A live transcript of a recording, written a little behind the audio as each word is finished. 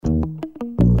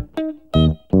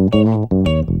Hey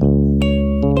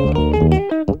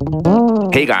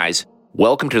guys,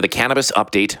 welcome to the Cannabis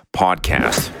Update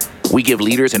podcast. We give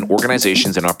leaders and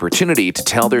organizations an opportunity to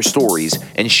tell their stories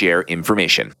and share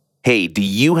information. Hey, do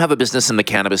you have a business in the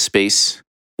cannabis space?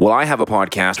 Well, I have a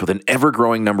podcast with an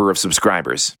ever-growing number of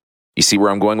subscribers. You see where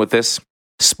I'm going with this?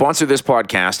 Sponsor this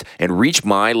podcast and reach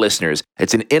my listeners.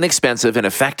 It's an inexpensive and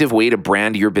effective way to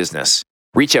brand your business.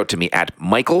 Reach out to me at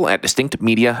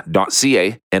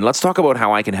michael@distinctmedia.ca and let's talk about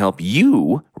how I can help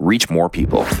you reach more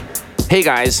people. Hey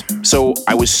guys, so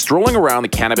I was strolling around the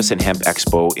Cannabis and Hemp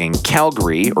Expo in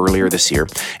Calgary earlier this year,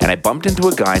 and I bumped into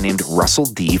a guy named Russell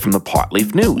D from the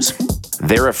Potleaf News.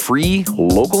 They're a free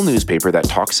local newspaper that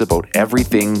talks about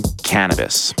everything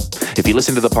cannabis. If you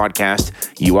listen to the podcast,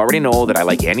 you already know that I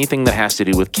like anything that has to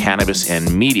do with cannabis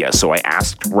and media, so I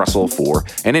asked Russell for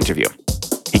an interview.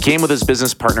 He came with his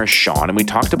business partner, Sean, and we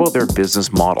talked about their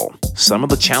business model, some of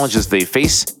the challenges they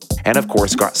face, and of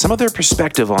course, got some of their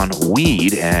perspective on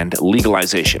weed and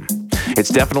legalization. It's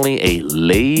definitely a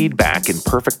laid-back and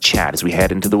perfect chat as we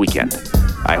head into the weekend.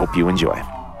 I hope you enjoy.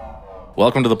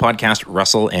 Welcome to the podcast,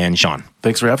 Russell and Sean.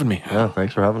 Thanks for having me. Yeah,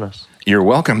 thanks for having us. You're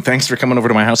welcome. Thanks for coming over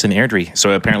to my house in Airdrie.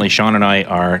 So apparently Sean and I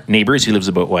are neighbors. He lives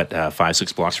about,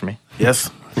 5-6 blocks from me? Yes.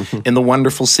 In the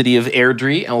wonderful city of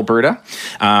Airdrie, Alberta.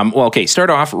 Start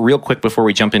off real quick before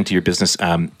we jump into your business.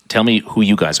 Tell me who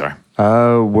you guys are.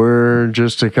 We're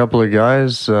just a couple of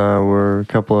guys. We're a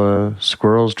couple of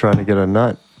squirrels trying to get a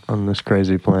nut on this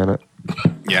crazy planet.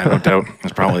 Yeah, no doubt.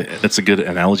 That's a good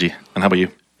analogy. And how about you?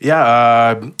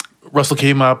 Yeah, Russell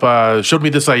came up, showed me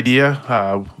this idea,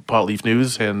 Potleaf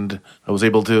News, and I was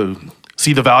able to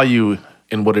see the value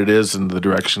in what it is and the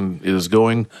direction it is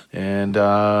going. And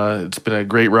it's been a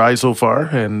great ride so far.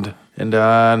 And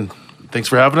thanks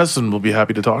for having us, and we'll be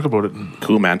happy to talk about it.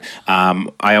 Cool, man.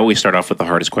 I always start off with the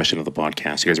hardest question of the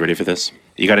podcast. You guys ready for this?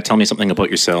 You got to tell me something about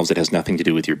yourselves that has nothing to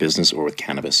do with your business or with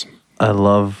cannabis. I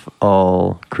love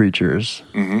all creatures.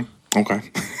 Mm-hmm. Okay.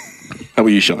 How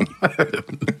about you, Sean?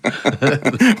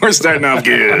 We're starting off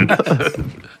good.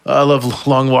 I love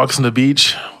long walks on the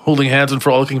beach, holding hands and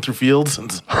frolicking through fields.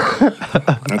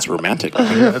 That's romantic.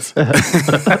 Yes. All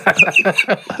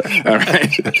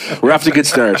right. We're off to a good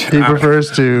start. He prefers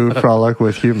to frolic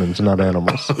with humans, not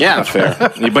animals. Yeah, fair.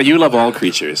 But you love all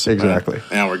creatures. Exactly.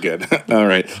 Yeah, we're good. All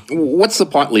right. What's the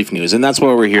Potleaf News? And that's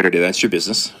why we're here today. That's your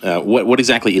business. What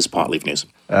exactly is Potleaf News?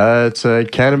 It's a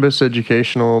cannabis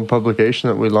educational publication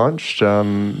that we launched.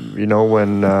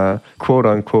 When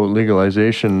quote-unquote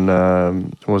legalization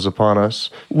was upon us,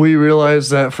 we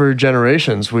realized that for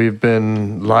generations we've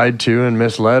been lied to and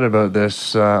misled about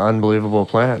this unbelievable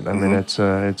plant. I mean, it's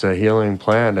a healing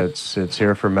plant. It's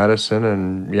here for medicine,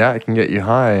 and yeah, it can get you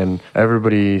high. And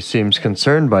everybody seems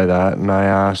concerned by that. And I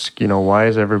ask, why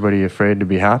is everybody afraid to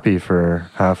be happy for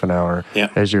half an hour? Yeah.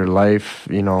 Is your life,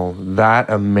 that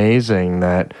amazing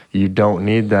that you don't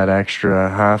need that extra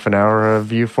half an hour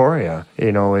of euphoria?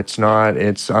 It's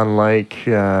unlike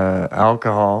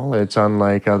alcohol. It's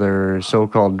unlike other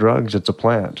so-called drugs. It's a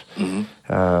plant.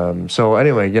 Mm-hmm. So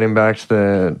anyway, getting back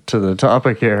to the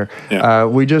topic here,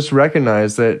 we just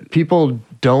recognize that people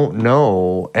don't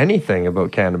know anything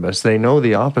about cannabis. They know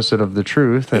the opposite of the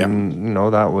truth, and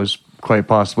that was quite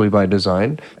possibly by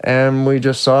design. And we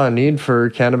just saw a need for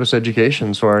cannabis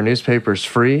education. So our newspaper's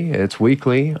free. It's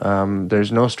weekly.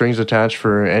 There's no strings attached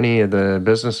for any of the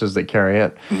businesses that carry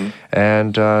it. Mm-hmm.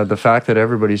 And the fact that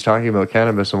everybody's talking about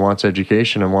cannabis and wants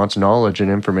education and wants knowledge and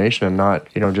information and not,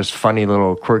 just funny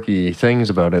little quirky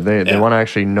things about it. They want to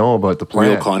actually know about the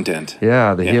plant. Real content.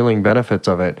 Yeah, the healing benefits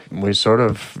of it. We sort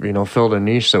of, filled a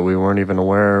niche that we weren't even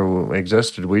aware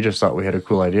existed. We just thought we had a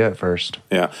cool idea at first.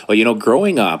 Yeah. Well,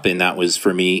 growing up in that was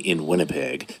for me in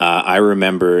Winnipeg. I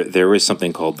remember there was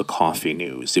something called the Coffee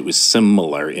News. It was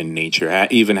similar in nature,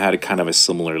 even had a kind of a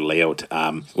similar layout.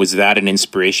 Was that an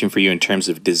inspiration for you in terms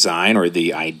of design or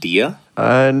the idea?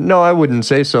 No, I wouldn't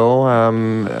say so.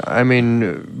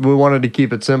 We wanted to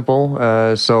keep it simple,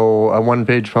 so a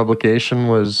one-page publication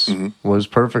was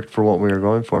perfect for what we were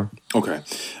going for. Okay.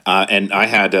 And I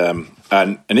had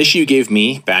an issue you gave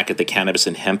me back at the Cannabis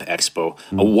and Hemp Expo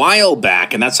a while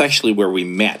back, and that's actually where we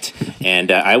met.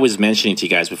 And I was mentioning to you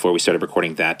guys before we started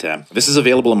recording that this is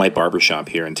available in my barbershop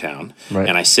here in town. Right.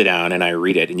 And I sit down and I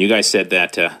read it. And you guys said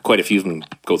that quite a few of them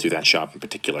go through that shop in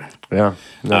particular. Yeah.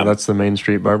 No, that's the Main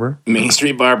Street Barber. Main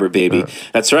Street Barber, baby.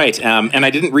 That's right. And I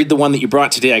didn't read the one that you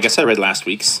brought today. I guess I read last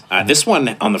week's. This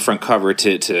one on the front cover,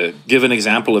 to give an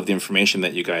example of the information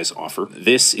that you guys offer.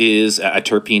 This is a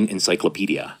terpene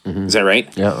encyclopedia. Mm-hmm. Is that that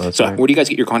right? Yeah, that's so right. where do you guys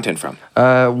get your content from?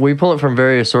 We pull it from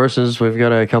various sources. We've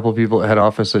got a couple people at head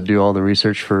office that do all the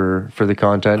research for the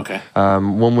content. Okay.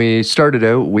 When we started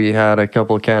out, we had a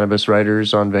couple of cannabis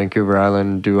writers on Vancouver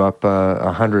Island do up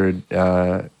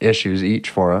 100 issues each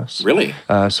for us. Really?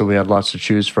 So we had lots to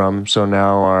choose from. So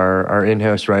now our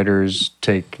in-house writers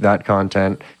take that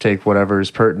content, take whatever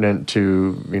is pertinent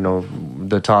to, you know,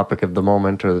 the topic of the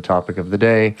moment or the topic of the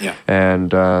day. Yeah.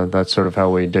 And that's sort of how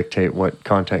we dictate what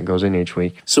content goes in each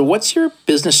week. So what's your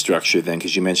business structure then?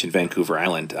 Because you mentioned Vancouver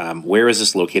Island. Where is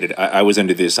this located? I was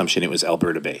under the assumption it was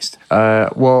Alberta-based.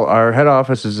 Well, our head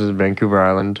office is in Vancouver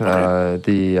Island. Okay.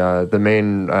 The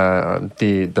main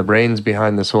the brains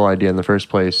behind this whole idea in the first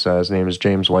place, his name is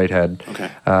James Whitehead.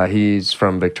 Okay. He's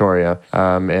from Victoria,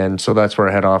 and so that's where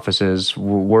our head office is.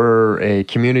 We're a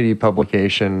community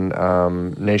publication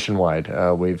nationwide.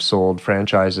 We've sold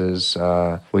franchises.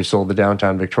 We've sold the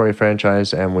Downtown Victoria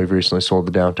franchise, and we've recently sold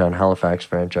the Downtown Halifax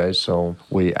franchise. So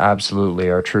we absolutely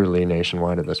are truly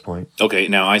nationwide at this point. Okay,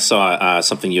 now I saw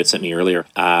something you had sent me earlier.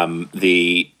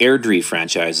 The Airdrie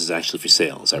franchise is actually for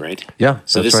sale, is that right? Yeah.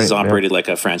 So that's this is right, operated like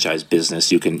a franchise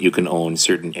business. You can own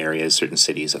certain areas, certain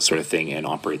cities, that sort of thing, and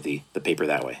operate the paper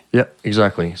that way. Yeah,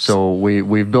 exactly. So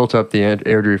we've built up the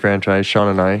Airdrie franchise, Sean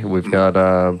and I. We've got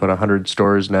about 100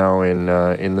 stores now in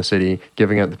the city,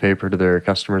 giving out the paper to their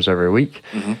customers every week.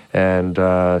 And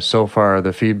so far,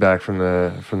 the feedback from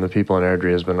the people in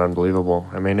Airdrie has been unbelievable.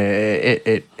 I mean,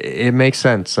 it makes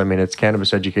sense. I mean, it's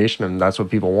cannabis education, and that's what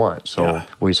people want. So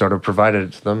we sort of provided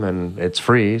it to them, and it's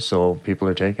free, so people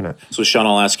are taking it. So Sean,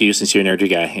 I'll ask you, since you're an Airdrie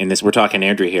guy, and we're talking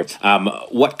Airdrie here.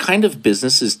 What kind of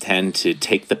businesses tend to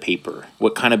take the paper?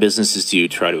 What kind of businesses do you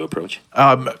try to approach?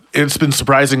 It's been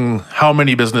surprising how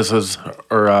many businesses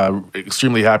are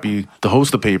extremely happy to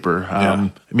host the paper.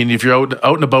 I mean, if you're out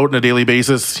and about on a daily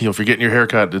basis, you know, if you're getting your hair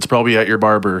cut, it's probably at your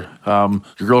barber.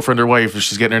 Your girlfriend or wife, if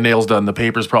she's getting her nails done, the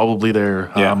paper's probably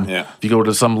there. If you go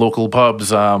to some local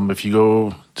pubs, if you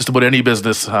go just about any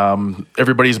business,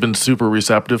 everybody's been super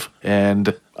receptive.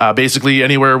 And basically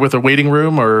anywhere with a waiting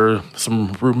room or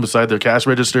some room beside their cash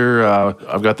register,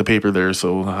 I've got the paper there.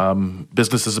 So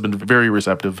businesses have been very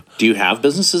receptive. Do you have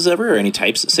businesses ever, or any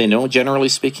types that say no, generally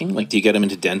speaking? Like, do you get them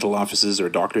into dental offices or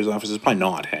doctor's offices? Probably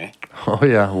not, hey? Oh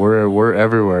yeah, we're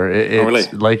everywhere. It's, really?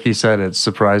 Like you said, it's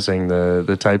surprising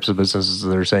the types of businesses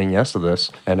that are saying yes to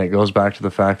this, and it goes back to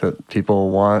the fact that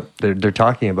people they're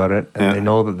talking about it, and they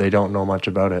know that they don't know much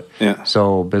about it. Yeah.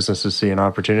 So businesses see an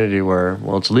opportunity where,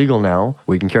 well, it's legal now.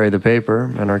 We can carry the paper,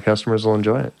 and our customers will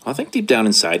enjoy it. I think deep down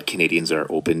inside, Canadians are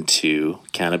open to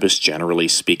cannabis, generally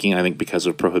speaking. I think because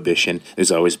of prohibition,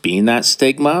 there's always been that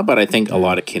stigma, but I think a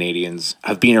lot of Canadians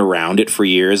have been around it for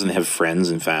years and they have friends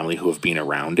and family who have been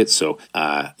around it. So,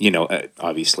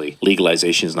 obviously,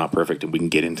 legalization is not perfect, and we can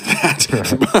get into that.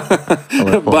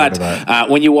 But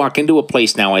when you walk into a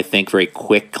place now, I think very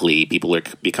quickly people are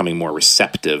becoming more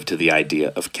receptive to the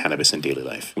idea of cannabis in daily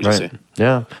life. Would you say?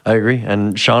 Yeah, I agree.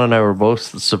 And Sean and I were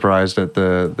both surprised at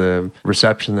the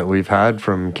reception that we've had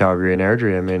from Calgary and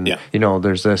Airdrie. I mean, you know,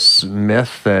 there's this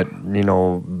myth that, you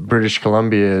know, British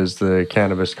Columbia is the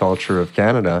cannabis culture of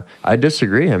Canada. I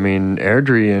disagree. I mean,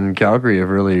 Airdrie and Calgary have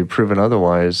really proven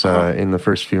otherwise in the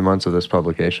first few months of this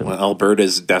publication. Well,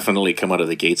 Alberta's definitely come out of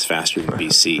the gates faster than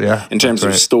BC in terms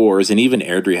of right. stores, and even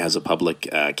Airdrie has a public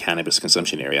cannabis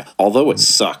consumption area. Although it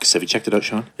sucks. Have you checked it out,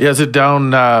 Sean? Yeah, is it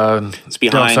down? It's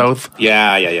behind. Down south.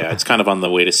 Yeah. It's kind of on the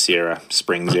way to Sierra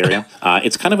Springs area.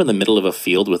 It's kind of in the middle of a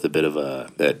field with a bit of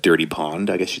a dirty pond,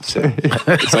 I guess you'd say.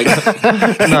 It's like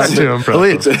Not too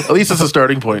impressive. At least it's a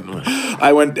starting point.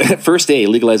 I went first day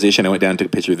legalization. I went down, took a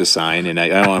picture of the sign, and I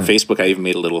on Facebook I even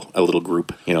made a little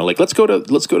group. You know, like let's go to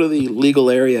the legal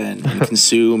area and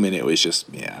consume. And it was just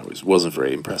wasn't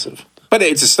very impressive. But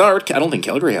it's a start. I don't think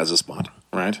Calgary has a spot,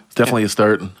 right? It's definitely a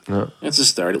start. Yeah. It's a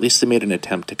start. At least they made an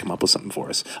attempt to come up with something for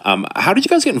us. How did you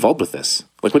guys get involved with this?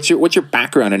 Like, what's your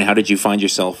background, and how did you find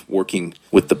yourself working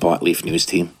with the Pot Leaf News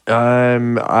team?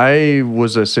 I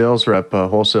was a sales rep, a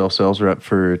wholesale sales rep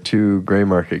for two gray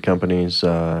market companies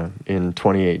in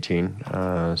 2018,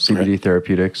 CBD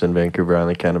Therapeutics and Vancouver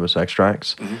Island Cannabis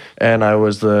Extracts. And I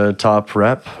was the top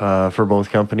rep for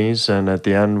both companies. And at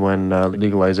the end, when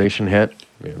legalization hit,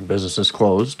 businesses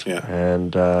closed. Yeah.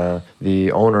 And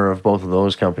the owner of both of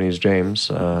those companies,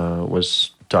 James, was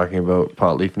talking about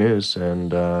Pot Leaf News,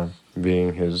 and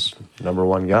being his number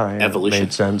one guy, Evolution. it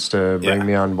made sense to bring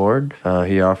me on board.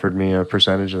 He offered me a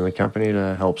percentage in the company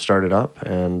to help start it up,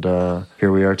 and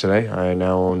here we are today. I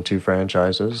now own two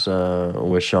franchises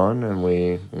with Sean, and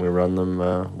we run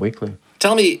them weekly.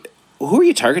 Tell me, who are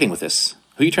you targeting with this?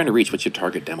 Who are you trying to reach? What's your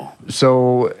target demo?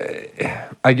 So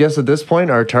I guess at this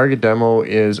point, our target demo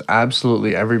is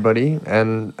absolutely everybody,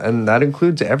 and that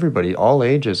includes everybody, all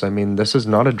ages. I mean, this is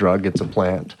not a drug; it's a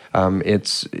plant.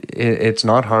 It's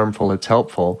not harmful; it's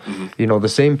helpful. You know, the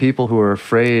same people who are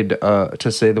afraid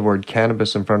to say the word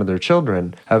cannabis in front of their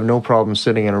children have no problem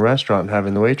sitting in a restaurant and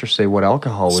having the waitress say, "What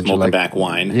alcohol would you like?" Smoking back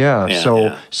wine.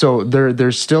 So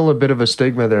there's still a bit of a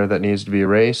stigma there that needs to be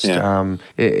erased. Yeah.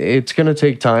 It's going to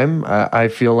take time. I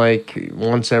feel like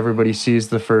once everybody sees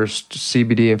the first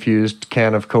CBD-infused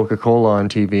can of Coca-Cola on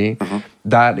TV,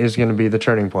 that is going to be the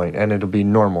turning point, and it'll be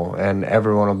normal, and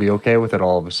everyone will be okay with it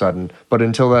all of a sudden. But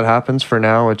until that happens, for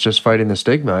now, it's just fighting the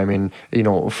stigma. I mean, you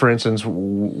know, for instance,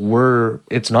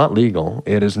 it's not legal.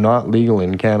 It is not legal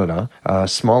in Canada.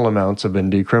 Small amounts have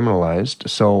been decriminalized,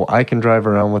 so I can drive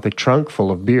around with a trunk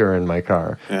full of beer in my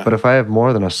car. Yeah. But if I have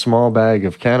more than a small bag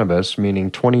of cannabis,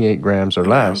 meaning 28 grams or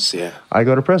less, I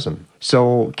go to prison.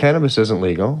 So cannabis isn't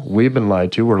legal. We've been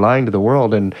lied to. We're lying to the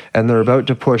world, and they're about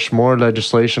to push more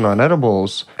legislation on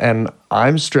edibles. And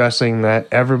I'm stressing that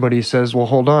everybody says, well,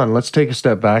 hold on, let's take a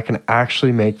step back and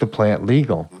actually make the plant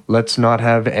legal. Let's not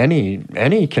have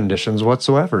any conditions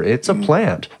whatsoever. It's a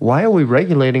plant. Why are we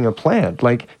regulating a plant?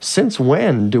 Like, since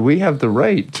when do we have the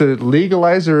right to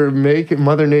legalize or make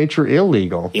Mother Nature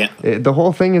illegal? Yeah. The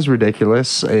whole thing is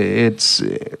ridiculous.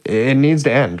 It needs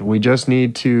to end. We just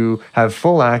need to have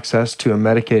full access to a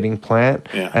medicating plant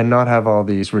and not have all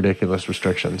these ridiculous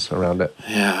restrictions around it.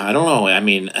 Yeah, I don't know. I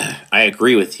mean, I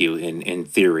agree with you in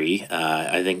theory.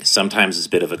 I think sometimes it's a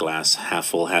bit of a glass half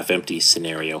full, half empty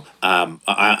scenario.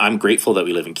 I'm grateful that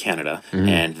we live in Canada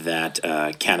and that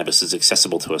cannabis is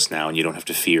accessible to us now, and you don't have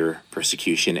to fear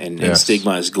persecution, and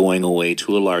stigma is going away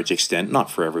to a large extent, not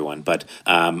for everyone. But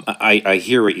I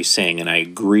hear what you're saying, and I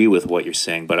agree with what you're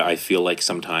saying, but I feel like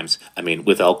sometimes, I mean,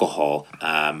 with alcohol,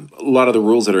 a lot of the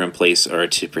rules that are in place are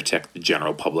to protect the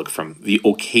general public from the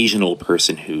occasional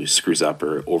person who screws up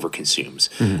or overconsumes.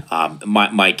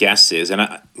 My guess is, and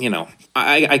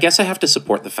I guess I have to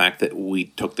support the fact that we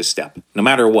took this step. No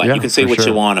matter what, you can say what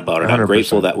you want about it. 100%. I'm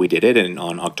grateful that we did it, and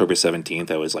on October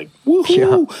 17th, I was like,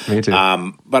 woohoo! Yeah, me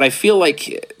too. But I feel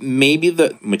like maybe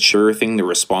the mature thing, the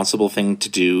responsible thing to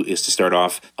do is to start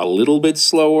off a little bit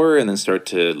slower and then start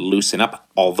to loosen up.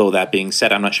 Although that being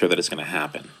said, I'm not sure that it's going to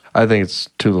happen. I think it's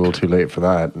too little too late for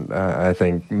that. I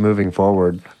think moving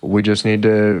forward, we just need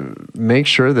to make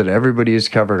sure that everybody is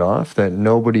covered off, that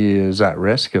nobody is at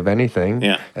risk of anything,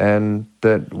 and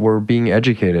that we're being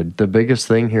educated. The biggest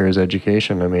thing here is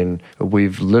education. I mean,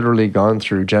 we've literally gone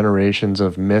through generations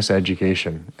of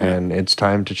miseducation, and it's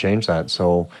time to change that.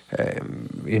 So,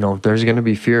 there's going to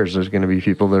be fears. There's going to be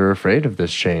people that are afraid of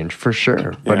this change, for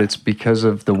sure. But it's because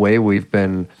of the way we've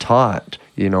been taught.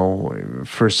 You know,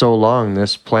 for so long,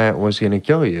 this plant was going to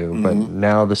kill you. But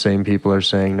now the same people are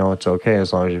saying, no, it's okay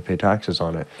as long as you pay taxes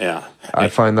on it. Yeah. I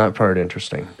find that part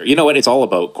interesting. You know what? It's all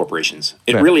about corporations.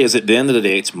 It really is. At the end of the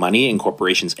day, it's money and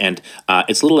corporations. And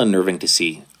it's a little unnerving to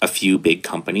see a few big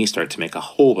companies start to make a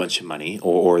whole bunch of money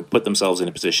or put themselves in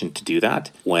a position to do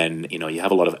that when, you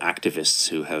have a lot of activists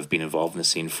who have been involved in the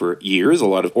scene for years, a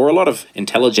lot of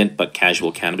intelligent but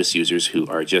casual cannabis users who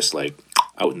are just like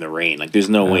out in the rain. Like, there's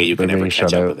no way you can ever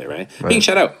catch up with it, right? Being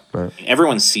shut out. Right.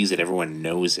 Everyone sees it. Everyone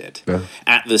knows it. Yeah.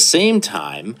 At the same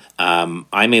time,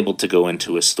 I'm able to go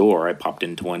into a store. I popped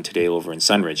into one today over in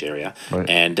Sunridge area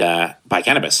and buy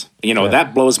cannabis.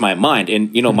 That blows my mind.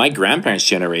 And, my grandparents'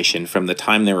 generation, from the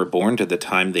time they were born to the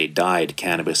time they died,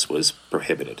 cannabis was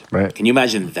prohibited. Right. Can you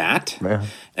imagine that? Yeah.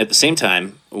 At the same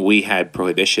time, we had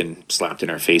prohibition slapped in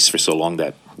our face for so long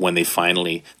that when they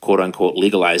finally, quote unquote,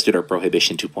 legalized it, or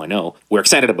Prohibition 2.0, we're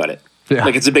excited about it. Yeah.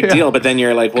 Like, it's a big deal, but then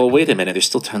you're like, well, wait a minute, there's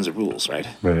still tons of rules, right?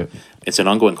 Right. It's an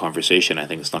ongoing conversation. I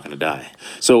think it's not going to die.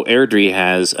 So Airdrie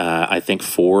has, I think,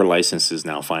 4 licenses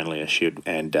now finally issued,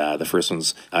 and the first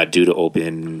one's due to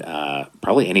open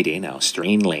probably any day now.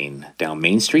 Strain Lane down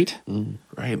Main Street.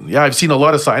 Right. Yeah, I've seen a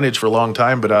lot of signage for a long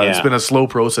time, but it's been a slow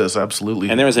process, absolutely.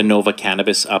 And there was a Nova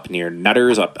Cannabis up near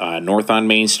Nutters, up north on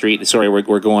Main Street. Sorry,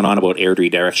 we're going on about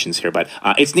Airdrie directions here, but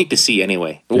it's neat to see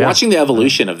anyway. Yeah. Watching the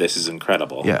evolution of this is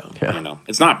incredible. Yeah.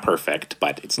 It's not perfect,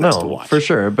 but it's nice to watch. For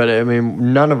sure. But I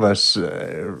mean, none of us,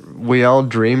 we all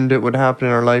dreamed it would happen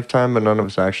in our lifetime, but none of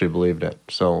us actually believed it.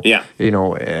 So,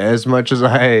 as much as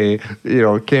I,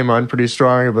 came on pretty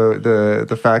strong about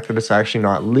the fact that it's actually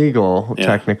not legal,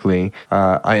 technically,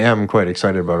 I am quite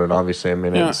excited about it, obviously. I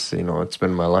mean, it's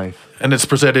been my life. And it's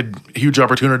presented huge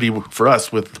opportunity for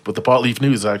us with the Pot Leaf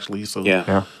News, actually. So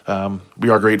we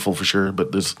are grateful for sure,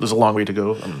 but there's a long way to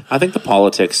go. I think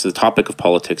the topic of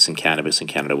politics and cannabis in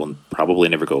Canada will probably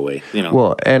never go away.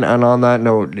 Well, and on that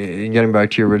note, getting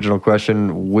back to your original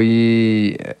question,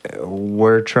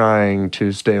 we're trying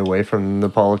to stay away from the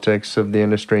politics of the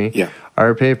industry. Yeah.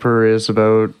 Our paper is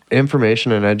about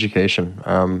information and education.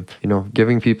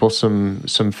 Giving people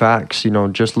some facts.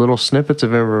 Just little snippets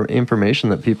of information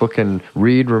that people can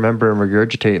read, remember, and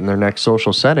regurgitate in their next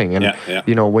social setting. And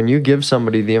when you give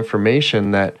somebody the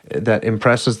information that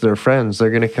impresses their friends, they're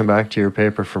going to come back to your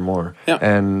paper for more. Yeah.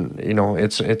 And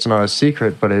it's not a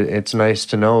secret, but it's nice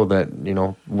to know that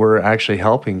we're actually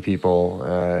helping people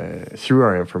through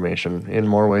our information in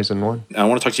more ways than one. I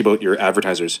want to talk to you about your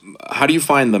advertisers. How do you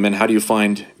find them, and how do you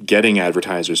find getting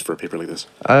advertisers for a paper like this?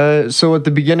 So at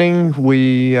the beginning,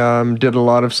 we did a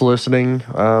lot of soliciting.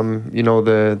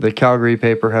 The Calgary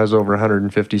paper has over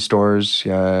 150 stores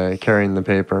carrying the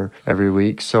paper every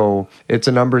week. So it's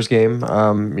a numbers game.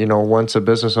 Once a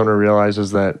business owner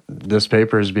realizes that this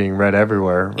paper is being read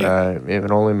everywhere,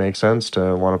 it only makes sense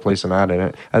to want to place an ad in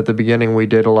it. At the beginning, we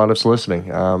did a lot of soliciting.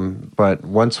 But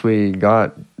once we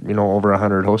got over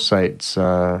 100 host sites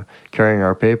carrying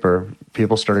our paper,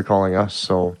 people started calling us.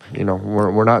 So,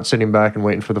 we're not sitting back and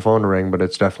waiting for the phone to ring, but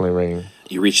it's definitely ringing.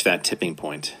 You reached that tipping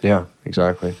point. Yeah,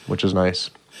 exactly, which is nice.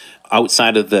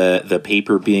 Outside of the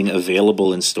paper being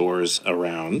available in stores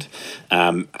around,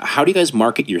 how do you guys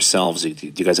market yourselves? Do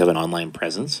you guys have an online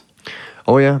presence?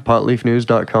 Oh yeah,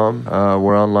 potleafnews.com.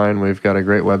 We're online. We've got a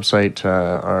great website.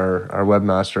 Our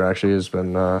webmaster actually has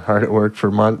been hard at work for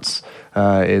months.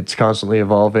 It's constantly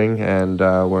evolving, and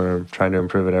we're trying to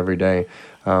improve it every day.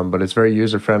 But it's very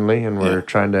user friendly, and we're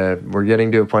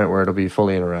getting to a point where it'll be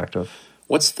fully interactive.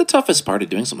 What's the toughest part of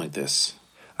doing something like this?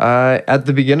 At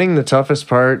the beginning, the toughest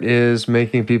part is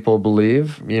making people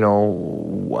believe.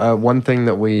 One thing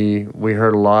that we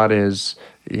heard a lot is,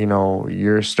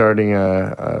 you're starting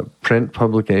a print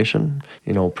publication.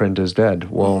 Print is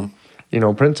dead. Well,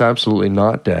 print's absolutely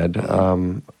not dead.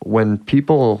 When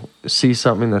people see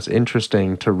something that's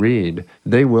interesting to read,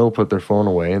 they will put their phone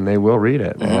away and they will read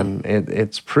it. And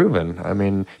it's proven. I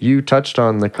mean, you touched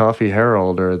on the Coffee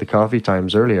Herald or the Coffee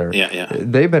Times earlier. Yeah.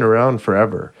 They've been around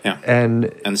forever. Yeah.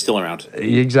 And still around.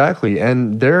 Exactly.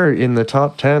 And they're in the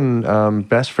top 10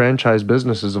 best franchise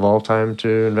businesses of all time to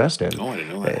invest in. Oh, I didn't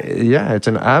know that. Yeah, it's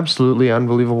an absolutely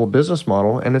unbelievable business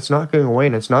model, and it's not going away.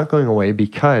 And it's not going away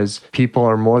because people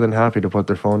are more than happy to put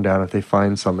their phone down if they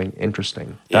find something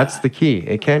interesting. Yeah. That's the key.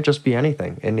 It can't just be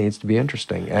anything. It needs to be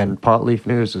interesting. And Pot Leaf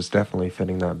News is definitely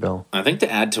fitting that bill. I think to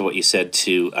add to what you said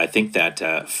too, I think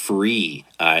that free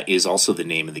is also the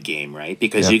name of the game, right?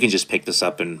 Because you can just pick this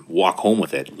up and walk home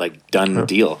with it, like done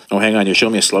deal. Oh, hang on, you're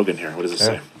showing me a slogan here. What does it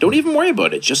say? Don't even worry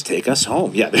about it. Just take us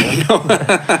home. Yeah, there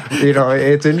you go.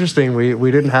 It's interesting.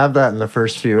 We didn't have that in the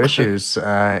first few issues,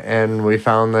 and we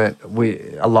found that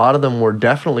a lot of them were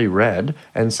definitely read,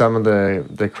 and some of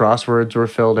the crosswords were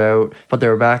filled out, but they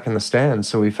were back in the stands.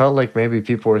 So we felt like maybe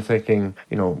people were thinking,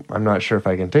 I'm not sure if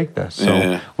I can take this.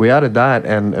 So we added that,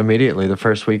 and immediately the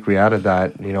first week we added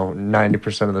that,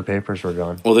 90% of the papers were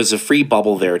gone. Well, there's a free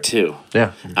bubble there too.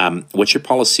 Yeah. What's your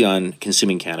policy on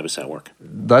consuming cannabis at work?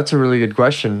 That's a really good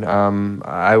question.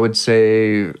 I would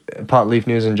say Pot Leaf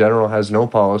News in general has no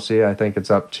policy. I think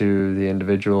it's up to the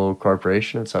individual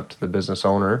corporation. It's up to the business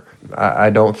owner. I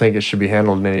don't think it should be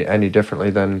handled any differently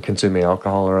than consuming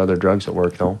alcohol or other drugs at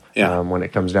work, though, when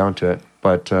it comes down to it.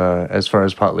 But as far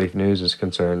as Pot Leaf News is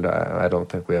concerned, I don't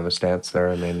think we have a stance there.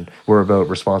 I mean, we're about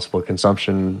responsible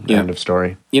consumption, end of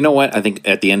story. You know what? I think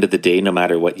at the end of the day, no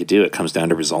matter what you do, it comes down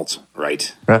to results,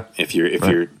 right? Yeah. If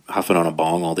you're huffing on a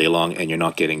bong all day long and you're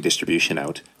not getting distribution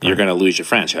out, you're going to lose your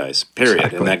franchise, period.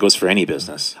 Exactly. And that goes for any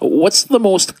business. What's the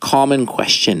most common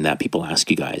question that people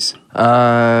ask you guys?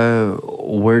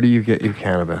 Where do you get your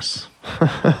cannabis?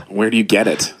 Where do you get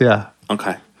it? Yeah.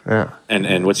 Okay. Yeah.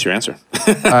 And what's your answer?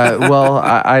 Well,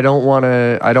 I don't want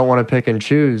to pick and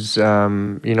choose. At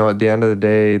the end of the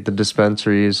day, the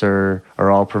dispensaries are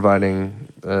all providing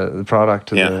the product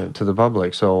to the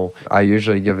public. So I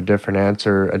usually give a different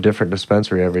answer, a different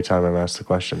dispensary every time I'm asked the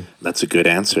question. That's a good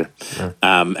answer. Yeah.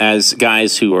 As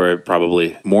guys who are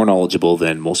probably more knowledgeable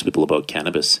than most people about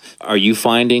cannabis, are you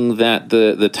finding that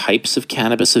the types of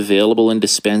cannabis available in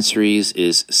dispensaries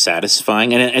is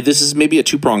satisfying? And this is maybe a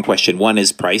two-pronged question. One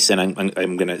is price, and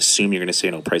I'm going to assume you're going to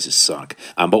say, no, prices suck.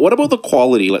 But what about the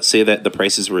quality? Let's say that the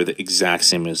prices were the exact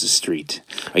same as the street.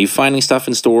 Are you finding stuff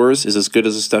in stores is as good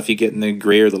as the stuff you get in the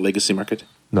gray or the legacy market?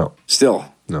 No.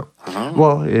 Still? No. Uh-huh.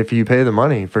 Well, if you pay the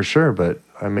money, for sure, but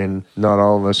I mean, not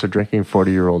all of us are drinking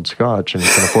 40-year-old scotch and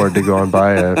can afford to go and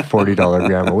buy a $40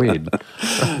 gram of weed.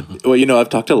 Well, I've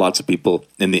talked to lots of people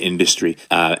in the industry.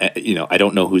 I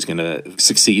don't know who's going to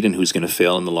succeed and who's going to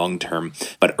fail in the long term.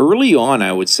 But early on,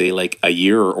 I would say like a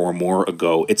year or more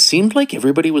ago, it seemed like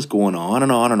everybody was going on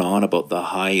and on and on about the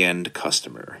high-end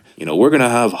customer. We're going to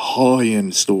have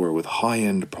high-end store with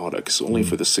high-end products only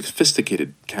for the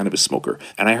sophisticated cannabis smoker.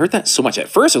 And I heard that so much. At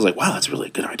first, I was like, wow, that's really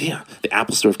a good idea. The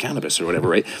Apple Store of cannabis or whatever,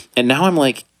 right? And now I'm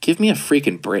like, give me a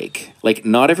freaking break. Like,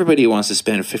 not everybody wants to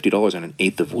spend $50 on an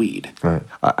eighth of weed. Right.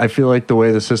 I feel like the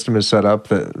way the system is set up,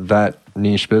 that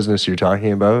niche business you're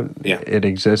talking about, it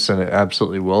exists and it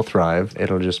absolutely will thrive.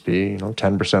 It'll just be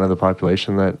 10% of the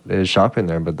population that is shopping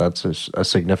there, but that's a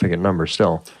significant number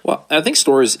still. Well, I think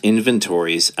stores'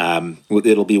 inventories,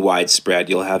 it'll be widespread.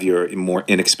 You'll have your more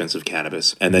inexpensive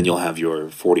cannabis, and then you'll have your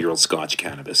 40-year-old Scotch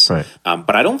cannabis. Right.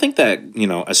 But I don't think that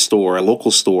a local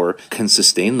store can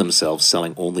sustain themselves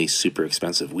selling only super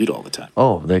expensive weed all the time.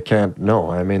 Oh, they can't.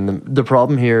 No, I mean the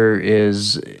problem here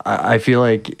is I feel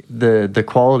like the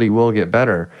quality will get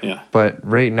better. Yeah. But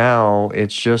right now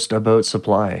it's just about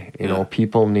supply.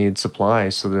 People need supply,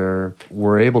 so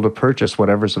we're able to purchase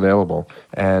whatever's available.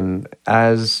 And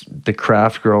as the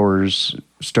craft growers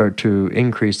start to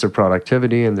increase their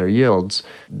productivity and their yields,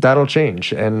 that'll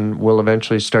change, and we'll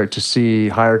eventually start to see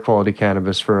higher quality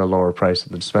cannabis for a lower price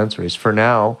at the dispensaries. For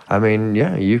now, I mean,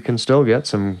 you can still get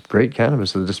some great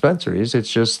cannabis at the dispensaries.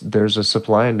 It's just there's a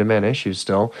supply and demand issue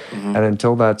still, and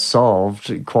until that's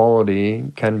solved,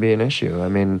 quality can be an issue. I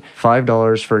mean,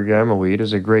 $5 for a gram of weed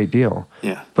is a great deal,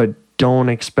 but don't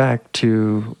expect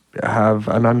to have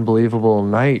an unbelievable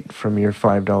night from your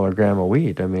 $5 gram of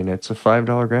weed. I mean, it's a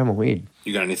 $5 gram of weed.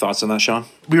 You got any thoughts on that, Sean?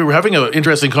 We were having an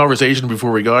interesting conversation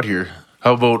before we got here.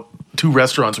 How about 2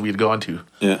 restaurants we had gone to?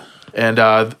 Yeah. And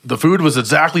the food was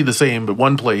exactly the same, but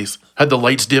one place had the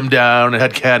lights dimmed down, it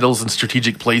had candles in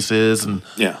strategic places, and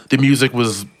the music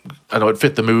was, it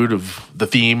fit the mood of the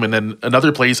theme. And then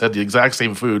another place had the exact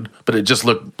same food, but it just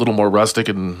looked a little more rustic.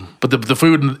 But the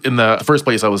food in the first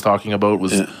place I was talking about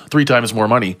was 3 times more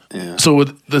money. Yeah. So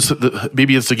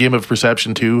maybe it's a game of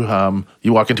perception too.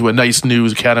 You walk into a nice new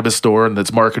cannabis store and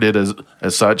it's marketed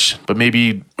as such, but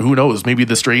maybe, who knows? Maybe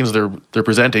the strains they're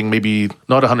presenting, maybe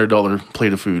not $100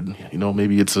 plate of food.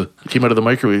 Maybe it came out of the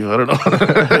microwave. I don't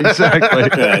know. Exactly.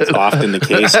 Yeah, it's often the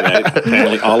case, right?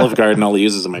 Apparently, Olive Garden all they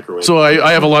use is a microwave. So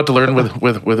I have a lot to learn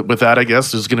with that, I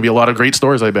guess. There's going to be a lot of great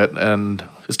stores, I bet, and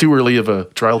it's too early of a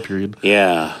trial period.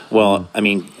 Yeah. Well, I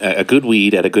mean, a good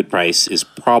weed at a good price is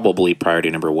probably priority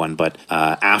number 1, but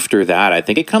after that, I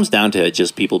think it comes down to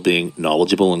just people being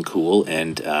knowledgeable and cool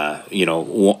and,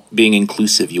 being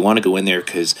inclusive. You want to go in there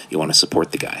because you want to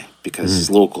support the guy, because he's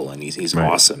local and he's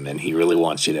awesome and he really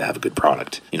wants you to have a good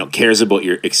product, cares about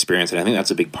your experience. And I think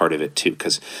that's a big part of it too,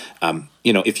 because,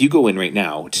 if you go in right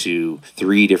now to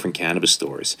 3 different cannabis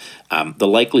stores, the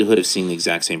likelihood of seeing the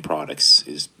exact same products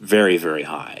is very, very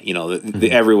high.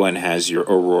 Everyone has your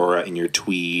Aurora and your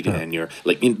Tweed and your,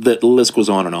 the list goes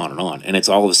on and on and on. And it's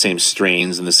all the same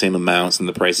strains and the same amounts, and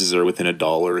the prices are within $1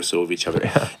 or so of each other.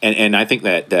 Yeah. And I think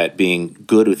that being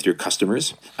good with your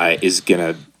customers is going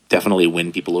to definitely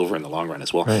win people over in the long run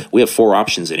as well. Right. We have 4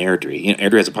 options in Airdrie.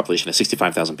 Airdrie has a population of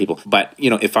 65,000 people. But,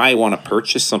 if I want to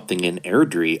purchase something in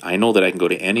Airdrie, I know that I can go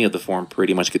to any of the 4 and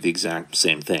pretty much get the exact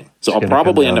same thing. So I'll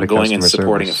probably end up going and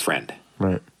supporting a friend.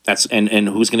 Right. That's and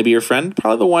who's going to be your friend?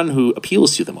 Probably the one who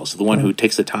appeals to you the most, the one who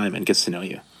takes the time and gets to know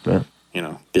you. Yeah.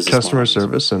 Business customer models.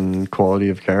 Service and quality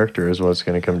of character is what it's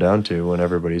going to come down to when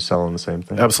everybody's selling the same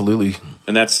thing. Absolutely.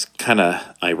 And that's kind of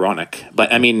ironic.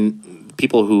 But I mean,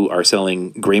 people who are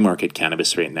selling gray market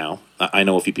cannabis right now, I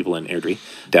know a few people in Airdrie.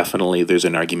 Definitely there's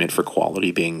an argument for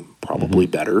quality being probably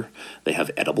better. They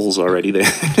have edibles already. They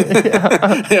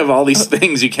have all these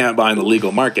things you can't buy in the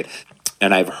legal market.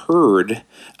 And I've heard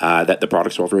that the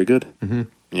products are all very good. Mm-hmm.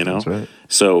 That's right.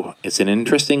 So it's an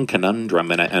interesting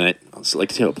conundrum, and I'd like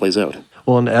to see how it plays out.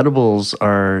 Well, and edibles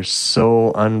are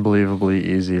so unbelievably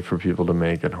easy for people to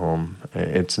make at home.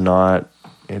 It's not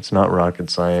rocket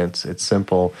science. It's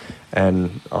simple,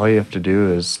 and all you have to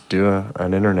do is do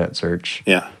an internet search.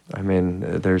 Yeah. I mean,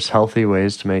 there's healthy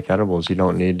ways to make edibles. You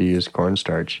don't need to use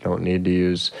cornstarch. You don't need to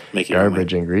use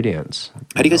garbage ingredients.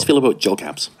 How do you guys feel about gel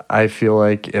caps? I feel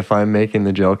like if I'm making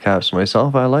the gel caps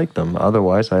myself, I like them.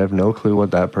 Otherwise, I have no clue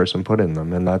what that person put in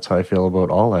them. And that's how I feel about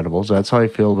all edibles. That's how I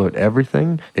feel about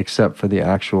everything except for the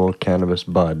actual cannabis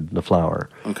bud, the flower.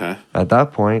 Okay. At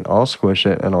that point, I'll squish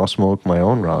it and I'll smoke my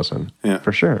own rosin. Yeah.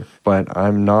 For sure. But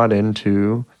I'm not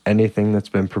into anything that's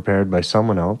been prepared by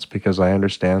someone else, because I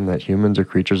understand that humans are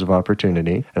creatures of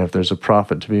opportunity. And if there's a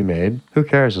profit to be made, who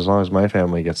cares as long as my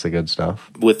family gets the good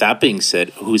stuff? With that being said,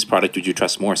 whose product would you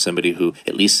trust more? Somebody who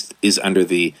at least is under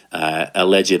the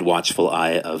alleged watchful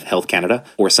eye of Health Canada,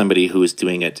 or somebody who is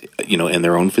doing it, in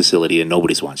their own facility and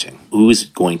nobody's watching? Who's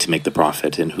going to make the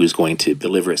profit and who's going to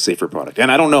deliver a safer product?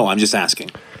 And I don't know. I'm just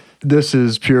asking. This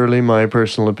is purely my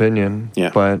personal opinion, Yeah.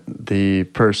 but the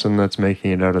person that's making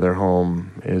it out of their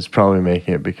home is probably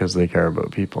making it because they care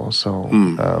about people. So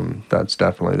that's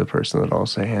definitely the person that I'll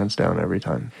say hands down every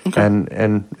time. Okay.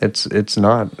 And it's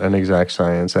not an exact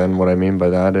science. And what I mean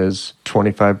by that is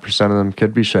 25% of them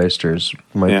could be shysters.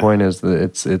 My point is that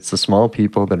it's the small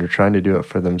people that are trying to do it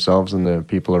for themselves and the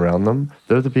people around them.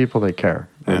 They're the people that care.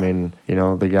 Yeah. I mean,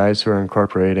 the guys who are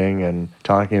incorporating and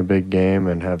talking a big game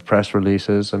and have press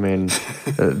releases, I mean,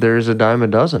 there's a dime a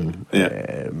dozen.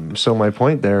 Yeah. So my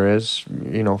point there is,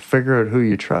 figure out who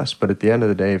you trust. But at the end of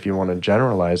the day, if you want to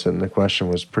generalize it, and the question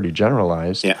was pretty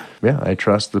generalized, I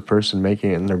trust the person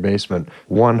making it in their basement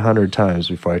 100 times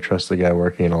before I trust the guy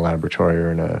working in a laboratory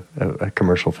or in a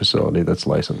commercial facility that's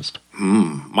licensed.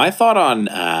 My thought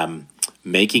on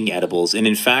making edibles, and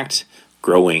in fact,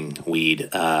 growing weed.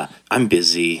 I'm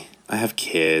busy. I have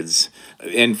kids.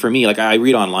 And for me, I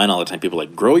read online all the time, people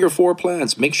grow your 4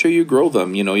 plants. Make sure you grow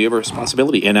them. You have a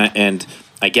responsibility. And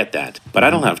I get that. But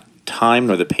I don't have time,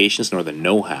 nor the patience, nor the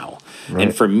know-how. Right.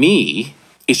 And for me,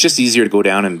 it's just easier to go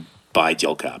down and buy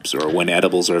gel caps, or when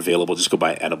edibles are available, just go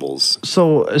buy edibles.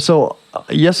 So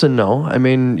yes and no. I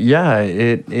mean,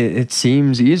 it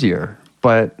seems easier.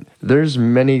 But there's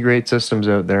many great systems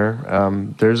out there.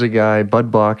 There's a guy,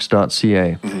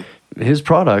 budbox.ca. Mm-hmm. His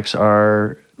products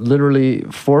are literally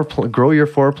grow your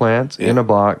 4 plants in a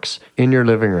box in your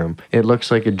living room. It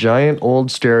looks like a giant old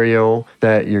stereo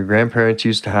that your grandparents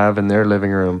used to have in their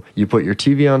living room. You put your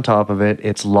TV on top of it.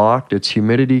 It's locked. It's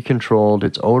humidity controlled.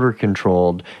 It's odor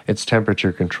controlled. It's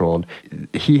temperature controlled.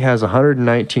 He has a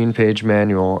 119-page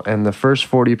manual, and the first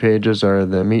 40 pages are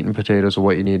the meat and potatoes of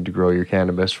what you need to grow your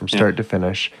cannabis from start to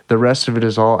finish. The rest of it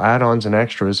is all add-ons and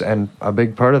extras, and a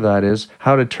big part of that is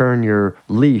how to turn your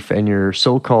leaf and your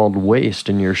so-called waste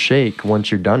and your shake,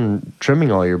 once you're done trimming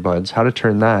all your buds, how to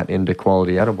turn that into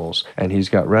quality edibles. And he's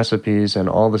got recipes and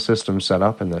all the systems set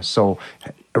up in this. So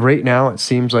right now it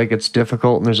seems like it's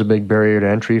difficult and there's a big barrier to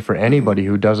entry for anybody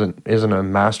who isn't a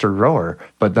master grower,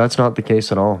 but that's not the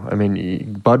case at all. I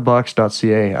mean,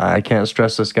 budbox.ca, I can't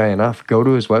stress this guy enough. Go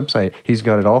to his website. He's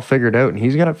got it all figured out, and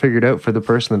he's got it figured out for the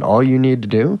person that all you need to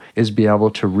do is be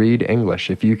able to read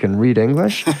English. If you can read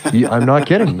English, I'm not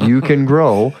kidding. You can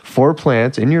grow 4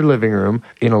 plants in your living room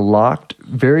in a locked,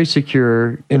 very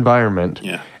secure environment.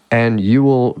 Yeah. And you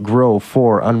will grow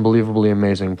 4 unbelievably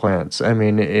amazing plants. I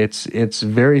mean, it's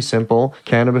very simple.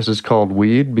 Cannabis is called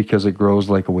weed because it grows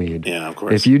like a weed. Yeah, of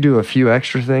course. If you do a few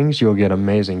extra things, you'll get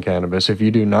amazing cannabis. If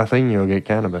you do nothing, you'll get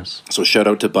cannabis. So shout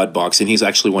out to Budbox, and he's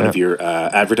actually one of your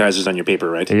advertisers on your paper,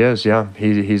 right? He is, yeah.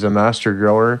 He's a master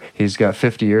grower. He's got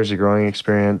 50 years of growing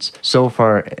experience. So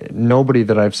far, nobody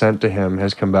that I've sent to him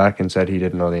has come back and said he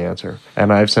didn't know the answer.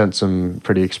 And I've sent some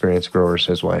pretty experienced growers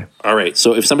his way. All right.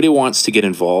 So if somebody wants to get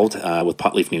involved with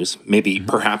Potleaf News, maybe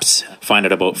perhaps find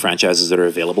out about franchises that are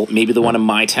available, maybe the one in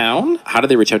my town, how do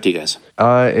they reach out to you guys?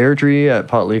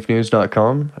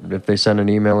 Airdrie@potleafnews.com. If they send an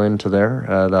email into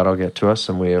there, that'll get to us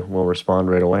and we'll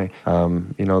respond right away.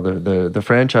 The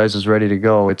franchise is ready to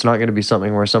go. It's not going to be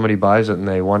something where somebody buys it and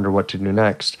they wonder what to do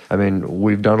next. I mean,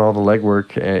 we've done all the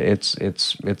legwork. It's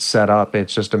set up.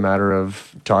 It's just a matter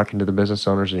of talking to the business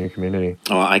owners in your community.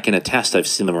 Oh, I can attest. I've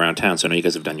seen them around town, so I know you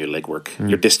guys have done your legwork,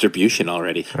 your distribution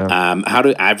already. Yeah. How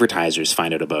do advertisers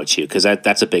find out about you? Because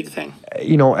that's a big thing.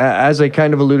 As I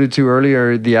kind of alluded to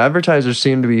earlier, the advertisers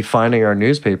seem to be finding our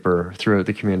newspaper throughout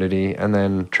the community and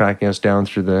then tracking us down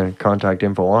through the contact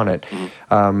info on it.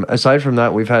 Mm-hmm. Aside from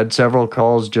that, we've had several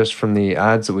calls just from the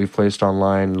ads that we've placed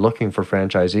online looking for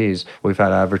franchisees. We've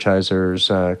had advertisers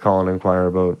call and inquire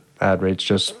about ad rates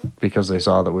just because they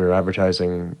saw that we were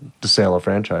advertising the sale of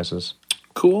franchises.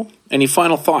 Cool. Any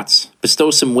final thoughts?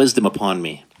 Bestow some wisdom upon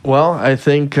me. Well, I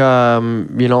think, at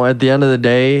the end of the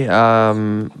day,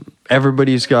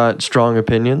 everybody's got strong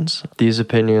opinions. These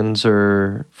opinions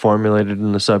are formulated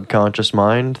in the subconscious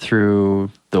mind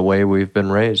through the way we've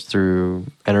been raised, through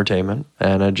entertainment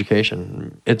and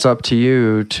education. It's up to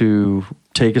you to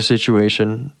take a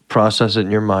situation, process it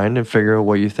in your mind, and figure out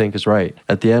what you think is right.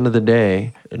 At the end of the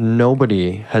day,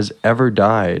 nobody has ever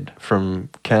died from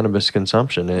cannabis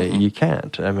consumption. You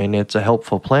can't. I mean, it's a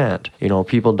helpful plant.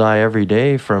 People die every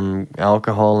day from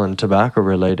alcohol and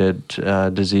tobacco-related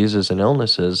diseases and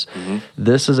illnesses. Mm-hmm.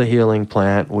 This is a healing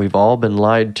plant. We've all been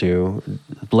lied to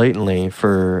blatantly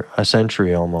for a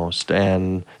century almost.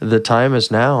 And the time is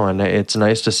now, and it's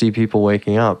nice to see people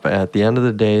waking up. At the end of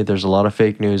the day, there's a lot of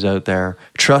fake news out there.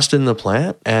 Trust in the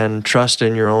plant and trust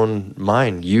in your own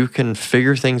mind. You can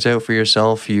figure things out for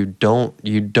yourself. You don't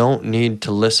need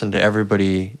to listen to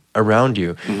everybody around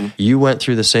you. You went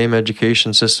through the same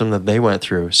education system that they went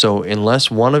through. So unless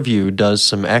one of you does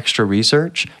some extra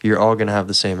research, you're all going to have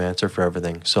the same answer for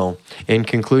everything. So in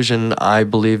conclusion, I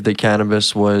believe that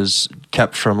cannabis was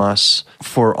kept from us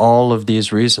for all of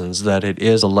these reasons, that it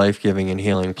is a life-giving and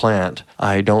healing plant.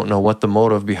 I don't know what the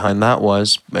motive behind that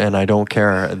was, and I don't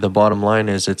care. The bottom line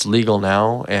is it's legal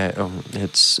now.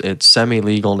 It's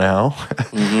semi-legal now.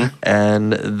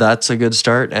 And that's a good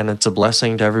start, and it's a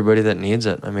blessing to everybody that needs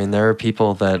it. I mean, there are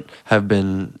people that have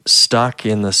been stuck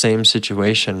in the same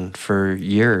situation for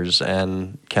years,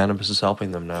 and cannabis is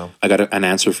helping them now. I got an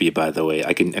answer for you, by the way.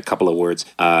 A couple of words.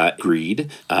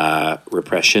 Greed,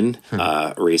 repression,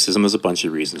 racism. There's a bunch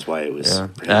of reasons why it was.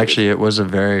 Actually, it was a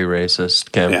very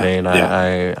racist campaign.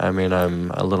 Yeah. I mean,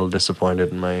 I'm a little disappointed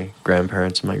in my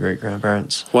grandparents and my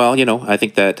great-grandparents. Well, I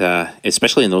think that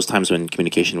especially in those times when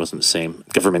communication wasn't the same,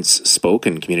 governments spoke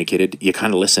and communicated, you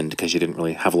kind of listened because you didn't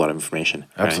really have a lot of information.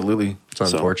 Absolutely. It's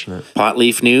unfortunate. Pot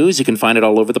Leaf News, you can find it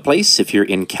all over the place if you're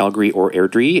in Calgary or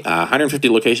Airdrie. 150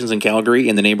 locations in Calgary,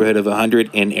 in the neighborhood of 100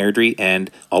 in Airdrie,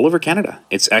 and all over Canada.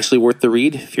 It's actually worth the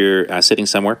read. If you're sitting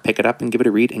somewhere, pick it up and give it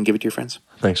a read and give it to your friends.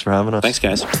 Thanks for having us. Thanks,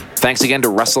 guys. Thanks again to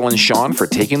Russell and Sean for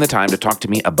taking the time to talk to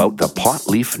me about the Pot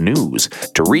Leaf News.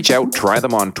 To reach out, try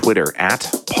them on Twitter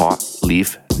at Pot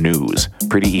Leaf News.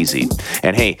 Pretty easy.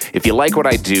 And hey, if you like what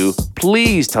I do,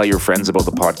 please tell your friends about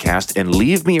the podcast and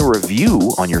leave me a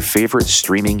review on your favorite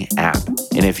streaming app.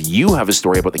 And if you have a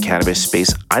story about the cannabis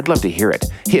space, I'd love to hear it.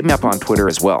 Hit me up on Twitter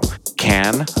as well.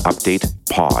 Can Update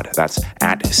Pod. That's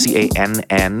at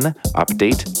CANN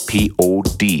Update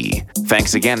POD.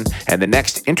 Thanks again. And the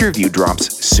next interview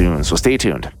drops soon, so stay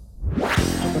tuned.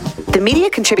 The media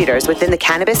contributors within the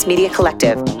Cannabis Media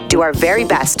Collective do our very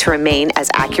best to remain as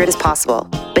accurate as possible,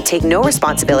 but take no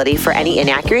responsibility for any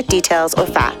inaccurate details or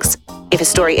facts. If a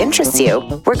story interests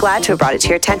you, we're glad to have brought it to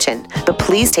your attention, but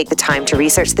please take the time to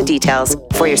research the details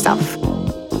for yourself.